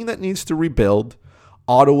 For a team that needs to rebuild,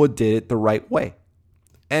 Ottawa did it the right way.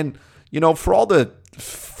 And, for all the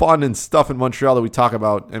fun and stuff in Montreal that we talk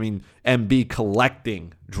about, MB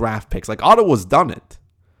collecting draft picks, like Ottawa's done it.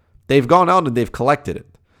 They've gone out and they've collected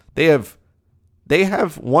it. They have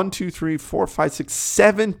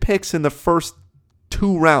 7 picks in the first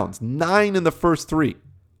 2 rounds, 9 in the first 3.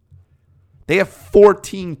 They have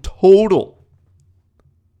 14 total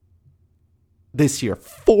this year.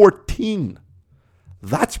 14.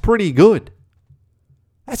 That's pretty good.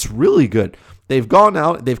 That's really good. They've gone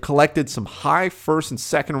out, they've collected some high 1st and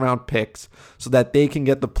 2nd round picks so that they can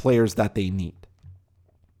get the players that they need.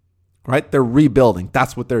 Right? They're rebuilding.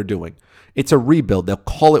 That's what they're doing. It's a rebuild. They'll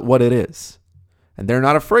call it what it is. And they're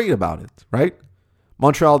not afraid about it, right?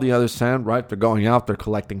 Montreal, the other side, right? They're going out, they're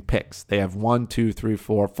collecting picks. They have 1, 2, 3,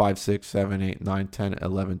 4, 5, 6, 7, 8, 9, 10,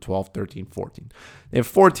 11, 12, 13, 14. They have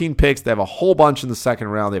 14 picks. They have a whole bunch in the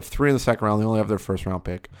 2nd round. They have 3 in the 2nd round. They only have their 1st round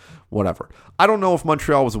pick. Whatever. I don't know if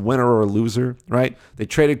Montreal was a winner or a loser, right? They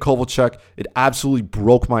traded Kovalchuk. It absolutely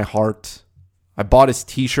broke my heart. I bought his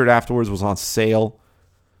t-shirt afterwards. It was on sale.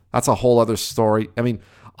 That's a whole other story.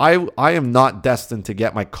 I am not destined to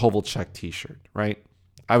get my Kovalchuk t-shirt, right?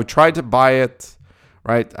 I would try to buy it,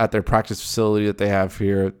 right, at their practice facility that they have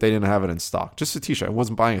here. They didn't have it in stock. Just a t-shirt. I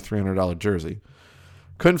wasn't buying a $300 jersey.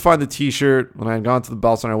 Couldn't find the t-shirt. When I had gone to the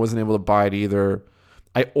Bell Center, I wasn't able to buy it either.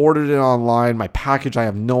 I ordered it online. My package, I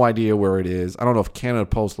have no idea where it is. I don't know if Canada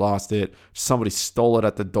Post lost it. Somebody stole it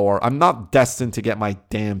at the door. I'm not destined to get my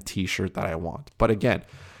damn t-shirt that I want. But again,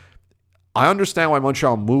 I understand why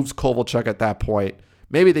Montreal moves Kovalchuk at that point.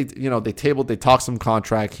 Maybe they talked some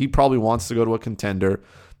contract. He probably wants to go to a contender.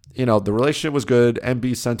 The relationship was good.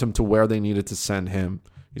 MB sent him to where they needed to send him.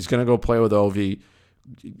 He's going to go play with Ovi.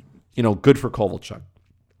 Good for Kovalchuk.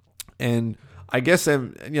 And I guess, I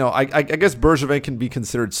guess Bergevin can be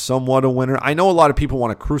considered somewhat a winner. I know a lot of people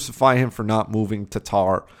want to crucify him for not moving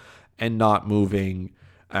Tatar and not moving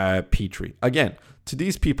Petrie. Again, to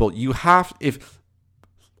these people, you have, if...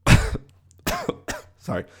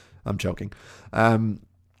 Sorry, I'm joking. A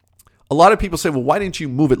lot of people say, well, why didn't you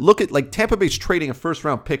move it? Look at, Tampa Bay's trading a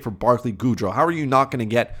 1st-round pick for Barclay Goodrow. How are you not going to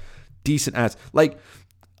get decent ads?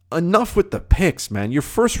 Enough with the picks, man. Your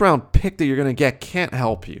 1st-round pick that you're going to get can't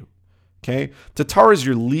help you, okay? Tatar is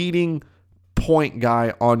your leading point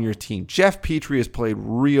guy on your team. Jeff Petrie has played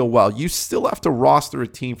real well. You still have to roster a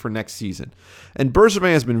team for next season. And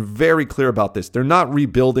Bergevin has been very clear about this. They're not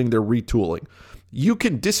rebuilding, they're retooling. You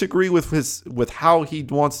can disagree with how he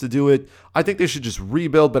wants to do it. I think they should just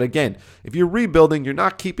rebuild. But again, if you're rebuilding, you're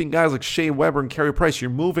not keeping guys like Shea Weber and Carey Price. You're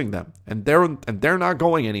moving them, and they're not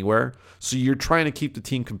going anywhere. So you're trying to keep the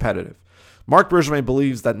team competitive. Marc Bergevin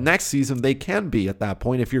believes that next season they can be at that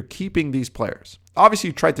point if you're keeping these players. Obviously,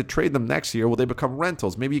 you tried to trade them next year. Well, they become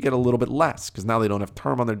rentals. Maybe you get a little bit less because now they don't have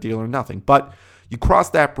term on their deal or nothing. But you cross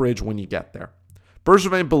that bridge when you get there.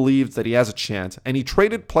 Bergevin believes that he has a chance, and he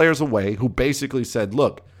traded players away who basically said,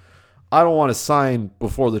 look, I don't want to sign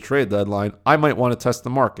before the trade deadline. I might want to test the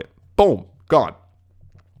market. Boom, gone.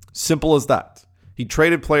 Simple as that. He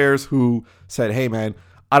traded players who said, hey, man,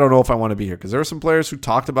 I don't know if I want to be here. Because there are some players who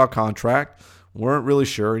talked about contract, weren't really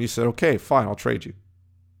sure, and he said, okay, fine, I'll trade you.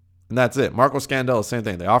 And that's it. Marco Scandella, same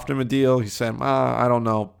thing. They offered him a deal. He said, I don't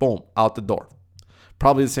know. Boom, out the door.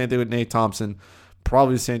 Probably the same thing with Nate Thompson.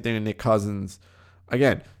 Probably the same thing with Nick Cousins.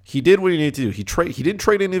 Again, he did what he needed to do. He didn't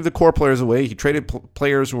trade any of the core players away. He traded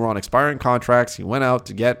players who were on expiring contracts. He went out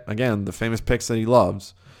to get, again, the famous picks that he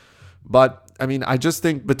loves. But, I mean, I just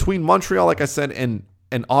think between Montreal, like I said, and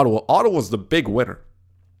Ottawa, Ottawa's the big winner.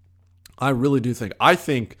 I really do think. I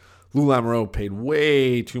think Lou Lamoriello paid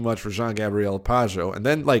way too much for Jean-Gabriel Pageau. And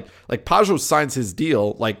then, like Pageau signs his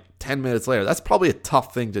deal, 10 minutes later. That's probably a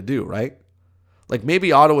tough thing to do, right?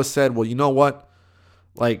 Maybe Ottawa said, well, you know what?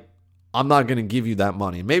 I'm not going to give you that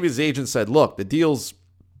money. Maybe his agent said, look, the deal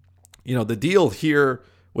here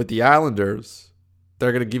with the Islanders,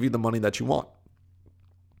 they're going to give you the money that you want.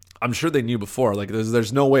 I'm sure they knew before.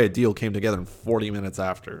 There's no way a deal came together in 40 minutes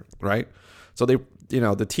after, right? So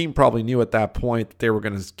the team probably knew at that point they were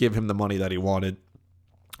going to give him the money that he wanted.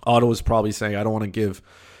 Ottawa's probably saying, I don't want to give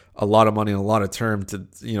a lot of money and a lot of term to,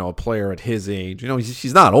 a player at his age.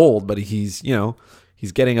 He's not old, but he's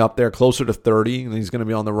getting up there closer to 30, and he's going to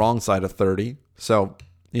be on the wrong side of 30. So,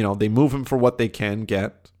 they move him for what they can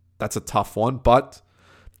get. That's a tough one, but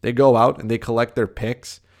they go out and they collect their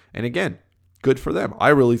picks. And again, good for them. I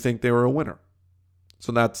really think they were a winner.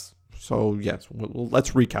 So yes,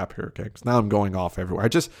 let's recap here, okay? Because now I'm going off everywhere.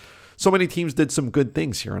 So many teams did some good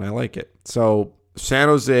things here, and I like it. So San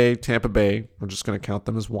Jose, Tampa Bay, we're just going to count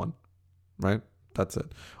them as one, right? That's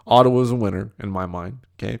it. Ottawa's a winner in my mind,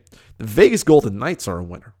 okay? The Vegas Golden Knights are a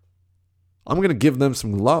winner. I'm going to give them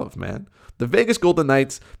some love, man. The Vegas Golden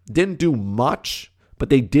Knights didn't do much, but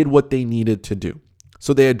they did what they needed to do.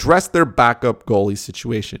 So they addressed their backup goalie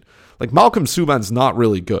situation. Malcolm Subban's not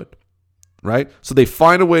really good, right? So they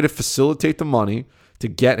find a way to facilitate the money to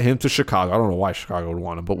get him to Chicago. I don't know why Chicago would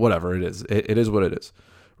want him, but whatever it is. It is what it is,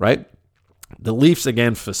 right? The Leafs,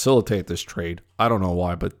 again, facilitate this trade. I don't know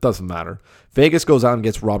why, but it doesn't matter. Vegas goes out and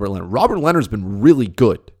gets Robert Leonard. Robert Leonard's been really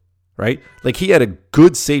good, right? He had a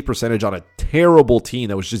good save percentage on a terrible team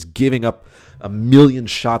that was just giving up 1 million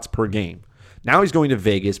shots per game. Now he's going to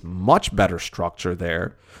Vegas, much better structure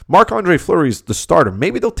there. Marc-Andre Fleury's the starter.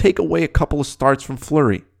 Maybe they'll take away a couple of starts from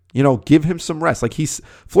Fleury. Give him some rest.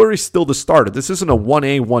 Fleury's still the starter. This isn't a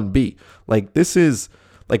 1A, 1B. This is,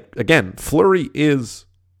 again, Fleury is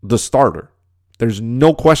the starter. There's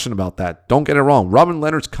no question about that. Don't get it wrong. Robin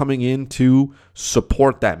Leonard's coming in to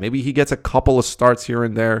support that. Maybe he gets a couple of starts here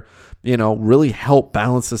and there, really help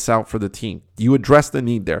balance this out for the team. You address the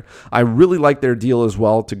need there. I really like their deal as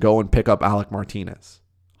well to go and pick up Alec Martinez.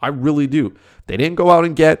 I really do. They didn't go out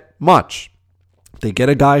and get much. They get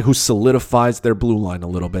a guy who solidifies their blue line a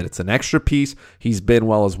little bit. It's an extra piece. He's been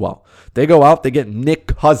well as well. They go out, they get Nick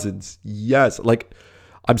Cousins. Yes,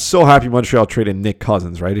 I'm so happy Montreal traded Nick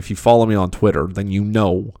Cousins, right? If you follow me on Twitter, then you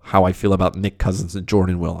know how I feel about Nick Cousins and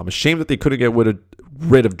Jordan Will. I'm ashamed that they couldn't get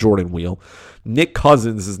rid of Jordan Will. Nick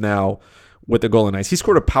Cousins is now with the Golden Knights. He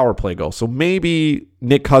scored a power play goal. So maybe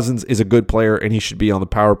Nick Cousins is a good player and he should be on the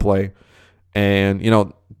power play. And,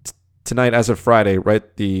 tonight as of Friday,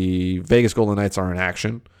 right, the Vegas Golden Knights are in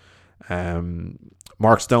action.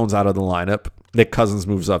 Mark Stone's out of the lineup. Nick Cousins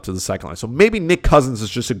moves up to the second line. So maybe Nick Cousins is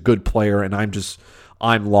just a good player and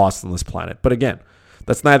I'm lost on this planet. But again,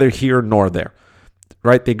 that's neither here nor there,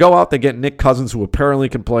 right? They go out, they get Nick Cousins, who apparently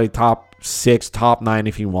can play top 6, top 9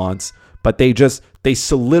 if he wants, but they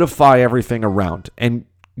solidify everything around, and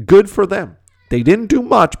good for them. They didn't do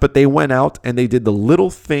much, but they went out and they did the little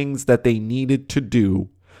things that they needed to do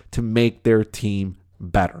to make their team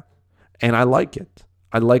better. And I like it.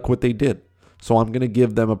 I like what they did. So I'm going to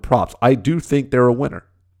give them a props. I do think they're a winner.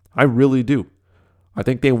 I really do. I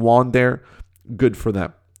think they won there. Good for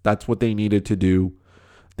them. That's what they needed to do.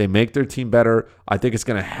 They make their team better. I think it's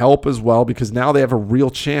going to help as well because now they have a real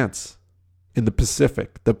chance in the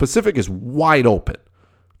Pacific. The Pacific is wide open,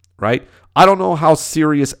 right? I don't know how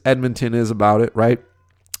serious Edmonton is about it, right?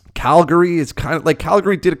 Calgary is kind of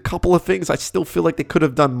Calgary did a couple of things. I still feel like they could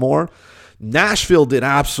have done more. Nashville did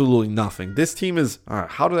absolutely nothing. This team is,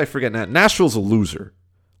 how did I forget that? Nashville's a loser.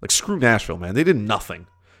 Screw Nashville, man. They did nothing.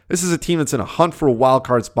 This is a team that's in a hunt for a wild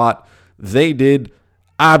card spot. They did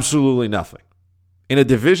absolutely nothing in a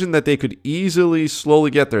division that they could easily slowly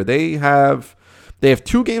get there. They have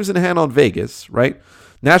 2 games in hand on Vegas, right?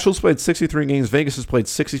 Nashville's played 63 games. Vegas has played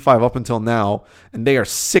 65 up until now, and they are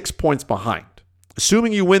 6 points behind.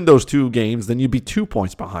 Assuming you win those 2 games, then you'd be 2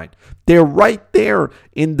 points behind. They're right there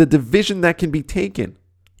in the division that can be taken,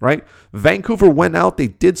 right? Vancouver went out. They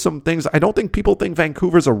did some things. I don't think people think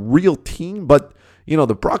Vancouver's a real team, but,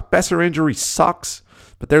 the Brock Besser injury sucks.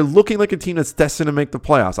 But they're looking like a team that's destined to make the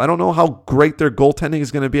playoffs. I don't know how great their goaltending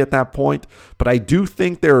is going to be at that point, but I do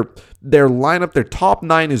think their lineup, their top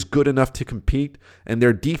 9 is good enough to compete, and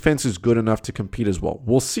their defense is good enough to compete as well.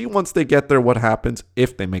 We'll see once they get there what happens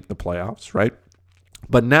if they make the playoffs, right?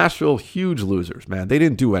 But Nashville, huge losers, man. They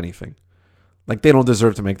didn't do anything. Like, they don't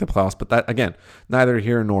deserve to make the playoffs, but that, again, neither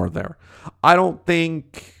here nor there. I don't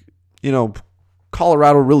think,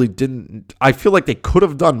 Colorado really didn't. I feel like they could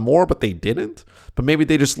have done more, but they didn't. But maybe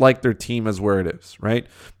they just like their team as where it is, right?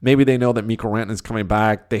 Maybe they know that Mikko Rantanen's coming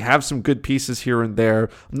back. They have some good pieces here and there.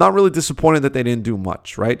 I'm not really disappointed that they didn't do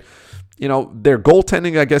much, right? Their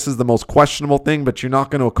goaltending, I guess, is the most questionable thing, but you're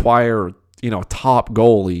not going to acquire, a top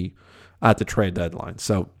goalie at the trade deadline.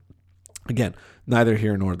 So, again, neither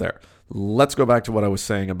here nor there. Let's go back to what I was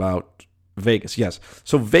saying about Vegas. Yes.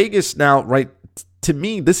 So Vegas now, right, to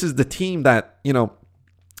me, this is the team that,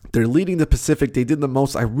 they're leading the Pacific. They did the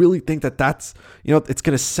most. I really think that that's, it's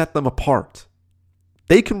going to set them apart.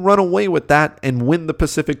 They can run away with that and win the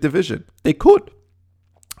Pacific Division. They could.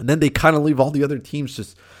 And then they kind of leave all the other teams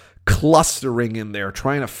just clustering in there,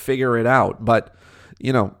 trying to figure it out. But,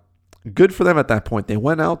 good for them at that point. They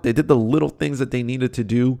went out. They did the little things that they needed to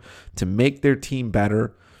do to make their team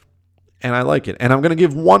better. And I like it. And I'm going to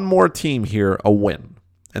give one more team here a win.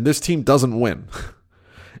 And this team doesn't win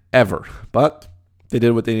ever. But they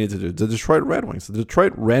did what they needed to do. The Detroit Red Wings. The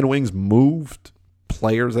Detroit Red Wings moved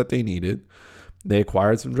players that they needed. They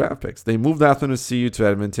acquired some draft picks. They moved Athanasiou to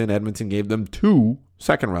Edmonton. Edmonton gave them 2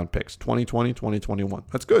 second-round picks, 2020, 2021.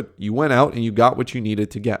 That's good. You went out and you got what you needed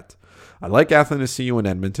to get. I like Athanasiou in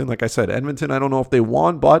Edmonton. Like I said, Edmonton, I don't know if they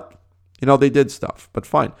won, but, they did stuff. But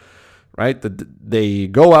fine, right? They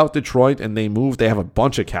go out Detroit and they move. They have a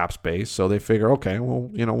bunch of cap space, so they figure, okay, well,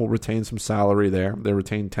 we'll retain some salary there. They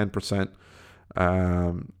retain 10%.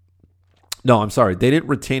 No, I'm sorry. They didn't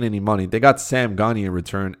retain any money. They got Sam Gagner in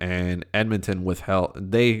return, and Edmonton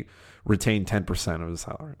withheld. They retained 10% of his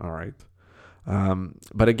salary. All right.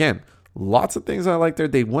 But again, lots of things I like there.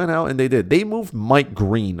 They went out and they did. They moved Mike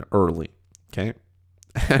Green early. Okay.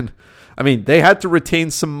 And I mean, they had to retain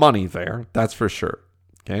some money there. That's for sure.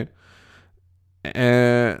 Okay.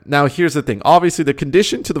 And now here's the thing. Obviously, the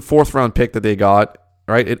condition to the 4th round pick that they got,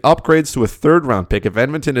 right? It upgrades to a 3rd round pick if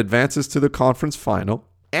Edmonton advances to the conference final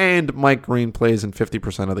and Mike Green plays in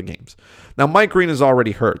 50% of the games. Now, Mike Green is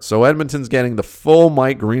already hurt, so Edmonton's getting the full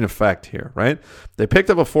Mike Green effect here, right? They picked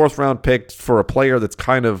up a 4th round pick for a player that's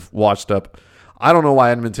kind of washed up. I don't know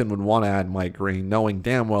why Edmonton would want to add Mike Green, knowing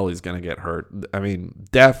damn well he's going to get hurt. I mean,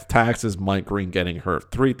 death, taxes, Mike Green getting hurt.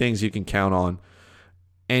 3 things you can count on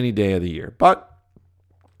any day of the year. But,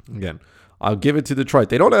 again, I'll give it to Detroit.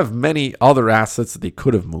 They don't have many other assets that they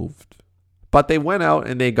could have moved. But they went out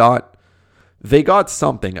and they got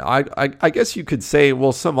something. I guess you could say,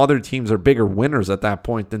 well, some other teams are bigger winners at that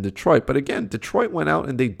point than Detroit. But again, Detroit went out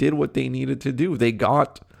and they did what they needed to do. They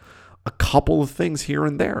got a couple of things here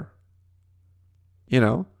and there.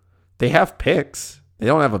 They have picks. They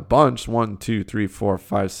don't have a bunch. 1, 2, 3, 4,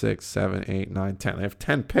 5, 6, 7, 8, 9, 10. They have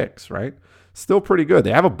 10 picks, right? Still pretty good.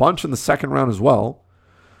 They have a bunch in the 2nd round as well.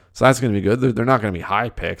 So that's going to be good. They're not going to be high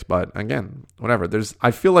picks, but again, whatever.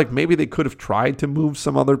 I feel like maybe they could have tried to move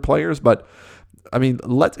some other players, but I mean,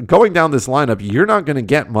 going down this lineup, you're not going to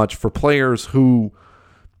get much for players who,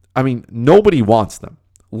 I mean, nobody wants them.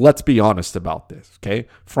 Let's be honest about this, okay?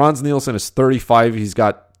 Franz Nielsen is 35. He's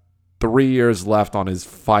got 3 years left on his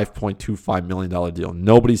 $5.25 million deal.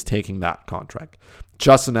 Nobody's taking that contract.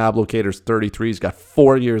 Justin Ablocator's 33. He's got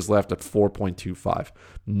 4 years left at 4.25.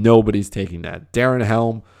 Nobody's taking that. Darren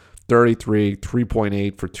Helm, 33,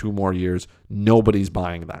 3.8 for 2 more years. Nobody's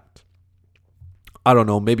buying that. I don't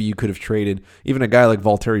know. Maybe you could have traded even a guy like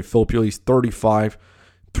Valtteri Filppula. He's 35,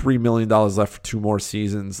 $3 million left for 2 more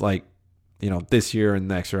seasons. Like, this year and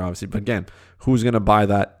next year, obviously. But again, who's going to buy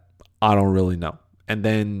that? I don't really know. And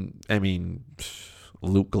then, I mean,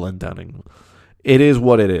 Luke Glendening. It is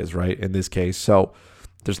what it is, right, in this case. So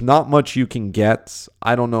there's not much you can get.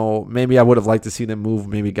 I don't know. Maybe I would have liked to see them move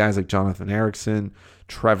maybe guys like Jonathan Ericsson,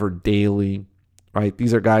 Trevor Daley, right?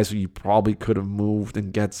 These are guys who you probably could have moved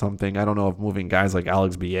and get something. I don't know if moving guys like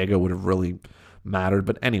Alex Biega would have really mattered.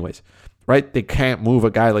 But anyways, right? They can't move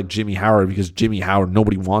a guy like Jimmy Howard because Jimmy Howard,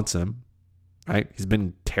 nobody wants him. right? He's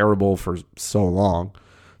been terrible for so long.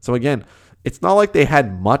 So again, it's not like they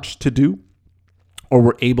had much to do or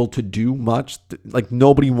were able to do much. Like,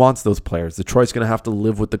 nobody wants those players. Detroit's going to have to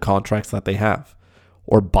live with the contracts that they have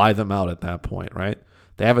or buy them out at that point, right?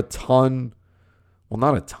 They have a ton. Well,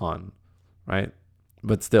 not a ton, right?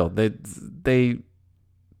 But still, they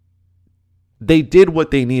did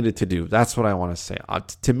what they needed to do. That's what I want to say.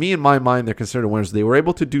 To me, in my mind, they're considered winners. They were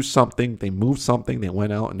able to do something. They moved something. They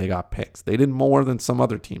went out and they got picks. They did more than some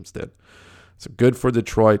other teams did. So good for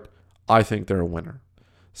Detroit. I think they're a winner.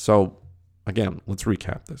 So again, let's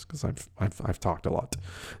recap this because I've talked a lot.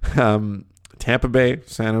 Tampa Bay,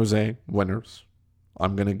 San Jose, winners.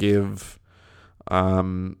 I'm gonna give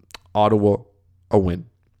Ottawa a win.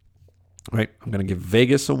 Right? I'm gonna give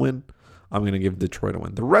Vegas a win. I'm going to give Detroit a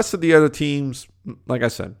win. The rest of the other teams, like I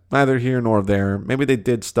said, neither here nor there. Maybe they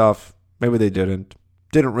did stuff. Maybe they didn't.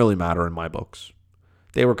 Didn't really matter in my books.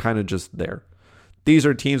 They were kind of just there. These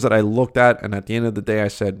are teams that I looked at, and at the end of the day, I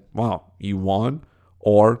said, wow, you won,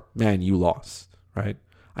 or, man, you lost, right?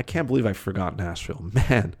 I can't believe I forgot Nashville.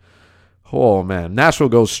 Man. Oh, man. Nashville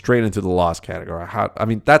goes straight into the loss category.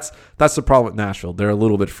 That's the problem with Nashville. They're a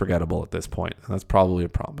little bit forgettable at this point. That's probably a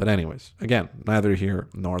problem. But anyways, again, neither here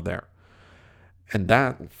nor there. And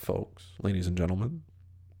that, folks, ladies and gentlemen,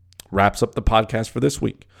 wraps up the podcast for this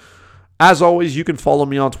week. As always, you can follow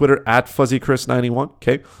me on Twitter at FuzzyChris91.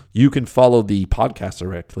 Okay, you can follow the podcast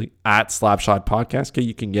directly at Slapshot Podcast. Okay,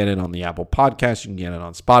 you can get it on the Apple Podcast. You can get it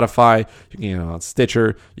on Spotify. You can get it on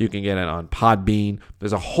Stitcher. You can get it on Podbean.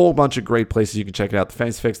 There's a whole bunch of great places you can check it out.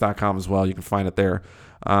 TheFantasyFix.com as well. You can find it there.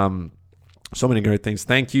 So many great things.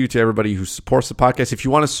 Thank you to everybody who supports the podcast. If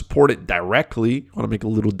you want to support it directly, want to make a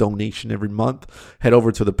little donation every month, head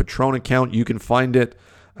over to the Patreon account. You can find it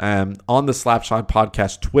on the Slapshot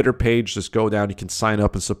Podcast Twitter page. Just go down. You can sign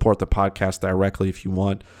up and support the podcast directly if you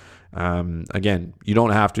want. Again, you don't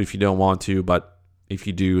have to if you don't want to, but if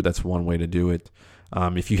you do, that's one way to do it.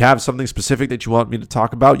 If you have something specific that you want me to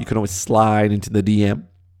talk about, you can always slide into the DM.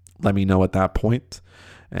 Let me know at that point,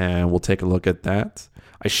 and we'll take a look at that.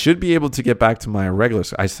 I should be able to get back to my regular.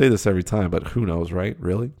 I say this every time, but who knows, right?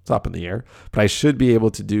 Really? It's up in the air. But I should be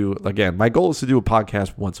able to do, again, my goal is to do a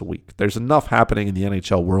podcast once a week. There's enough happening in the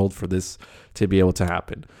NHL world for this to be able to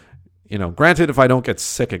happen. You know, granted, if I don't get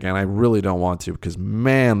sick again, I really don't want to because,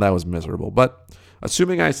 man, that was miserable. But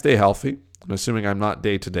assuming I stay healthy, and assuming I'm not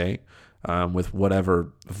day to day with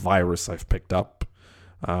whatever virus I've picked up,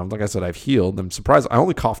 like I said, I've healed. I'm surprised. I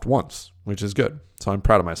only coughed once, which is good. So I'm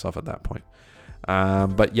proud of myself at that point.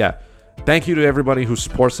 But yeah, thank you to everybody who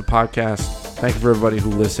supports the podcast. Thank you for everybody who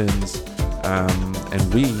listens.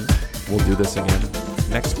 And we will do this again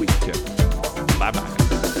next week.